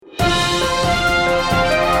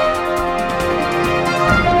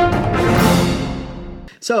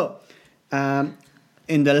So,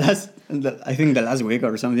 in the last week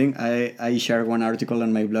or something, I shared one article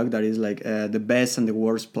on my blog that is like the best and the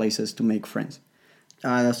worst places to make friends.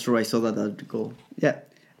 That's true. I saw that article. Yeah.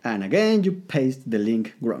 And again, you paste the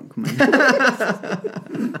link wrong, man.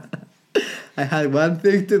 I had one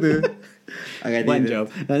thing to do. One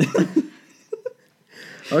job.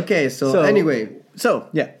 Okay, so anyway. So,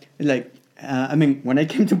 yeah. Like, I mean, when I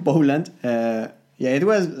came to Poland, it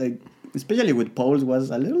was like, especially with Poles, was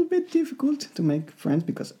a little bit difficult to make friends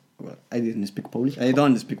because, well, I didn't speak Polish. I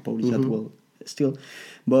don't speak Polish that well still.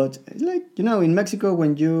 But, like, in Mexico,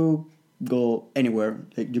 when you go anywhere,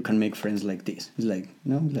 like, you can make friends like this. It's like,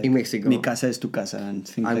 like in Mexico. Mi casa es tu casa and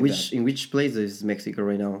things like that. In which place is Mexico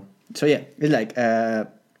right now? So, yeah, it's like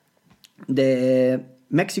the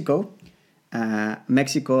Mexico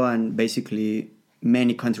and basically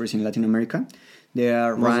many countries in Latin America, they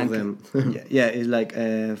are ranked. Most of them. yeah, it's like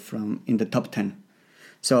from in the top 10.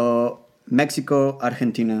 So Mexico,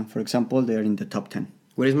 Argentina, for example, they are in the top 10.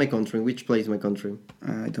 Where is my country? Which place is my country?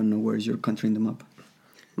 I don't know where is your country in the map.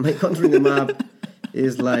 My country in the map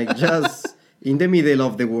is like just in the middle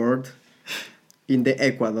of the world, in the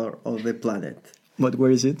Ecuador of the planet. But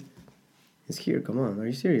where is it? It's here. Come on, are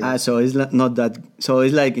you serious? So it's not that. So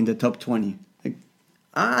it's like in the top 20.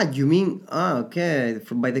 Like, you mean okay?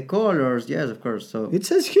 By the colors, yes, of course. So it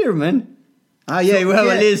says here, man. Yeah, we have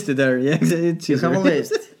a list there. Yeah, you have a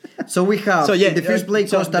list. So we have. So in the first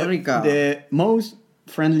place, Costa Rica. The most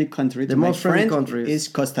friendly country. The most friendly country is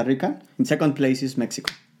Costa Rica. In second place is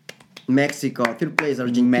Mexico. Third place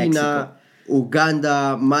Argentina,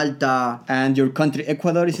 Uganda, Malta. And your country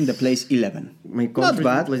Ecuador is in the place 11. My country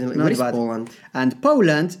not bad. Where is Poland? And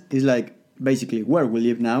Poland is like basically where we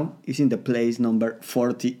live now is in the place number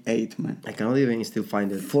 48, man. I cannot even still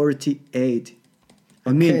find it. 48.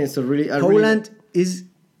 I mean, so really, Poland is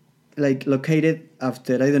like located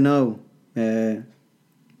after, I don't know,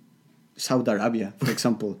 Saudi Arabia, for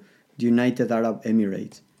example, the United Arab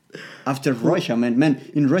Emirates. After Russia, man,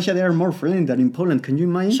 in Russia they are more friendly than in Poland. Can you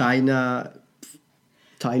imagine? China,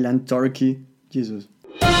 Thailand, Turkey, Jesus.